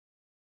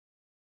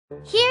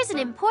Here's an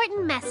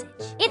important message.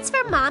 It's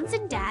for moms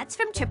and dads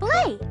from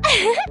AAA.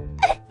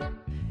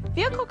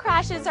 Vehicle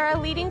crashes are a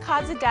leading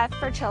cause of death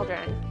for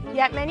children,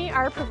 yet many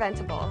are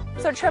preventable.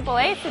 So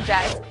AAA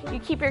suggests you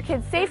keep your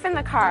kids safe in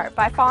the car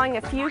by following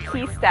a few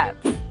key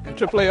steps. And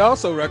AAA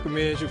also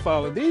recommends you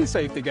follow these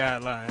safety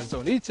guidelines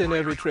on each and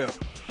every trip.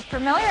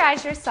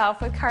 Familiarize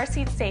yourself with car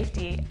seat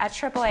safety at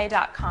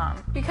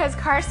AAA.com because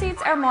car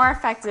seats are more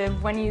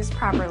effective when used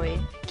properly.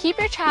 Keep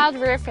your child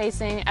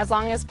rear-facing as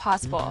long as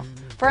possible,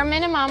 for a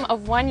minimum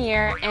of 1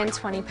 year and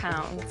 20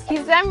 pounds.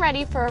 He's then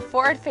ready for a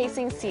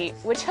forward-facing seat,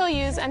 which he'll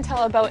use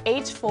until about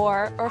age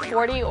 4 or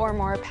 40 or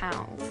more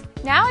pounds.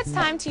 Now it's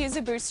time to use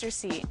a booster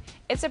seat.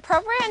 It's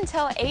appropriate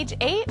until age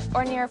 8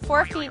 or near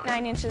 4 feet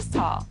 9 inches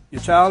tall.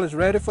 Your child is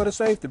ready for the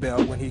safety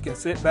belt when he can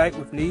sit back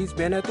with knees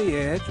bent at the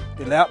edge,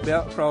 the lap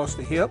belt across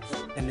the hips,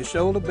 and the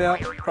shoulder belt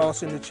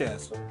crossing the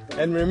chest.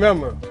 And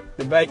remember,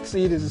 the back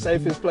seat is the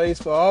safest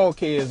place for all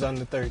kids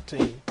under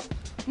 13.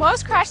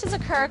 Most crashes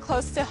occur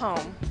close to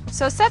home,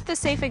 so set the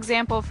safe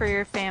example for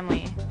your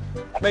family.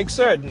 Make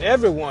certain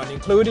everyone,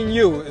 including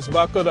you, is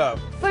buckled up.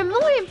 For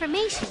more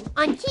information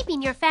on keeping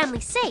your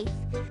family safe,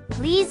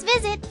 please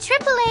visit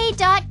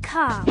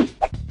AAA.com.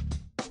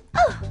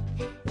 Oh,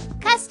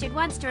 Custard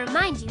wants to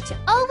remind you to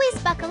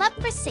always buckle up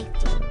for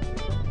safety.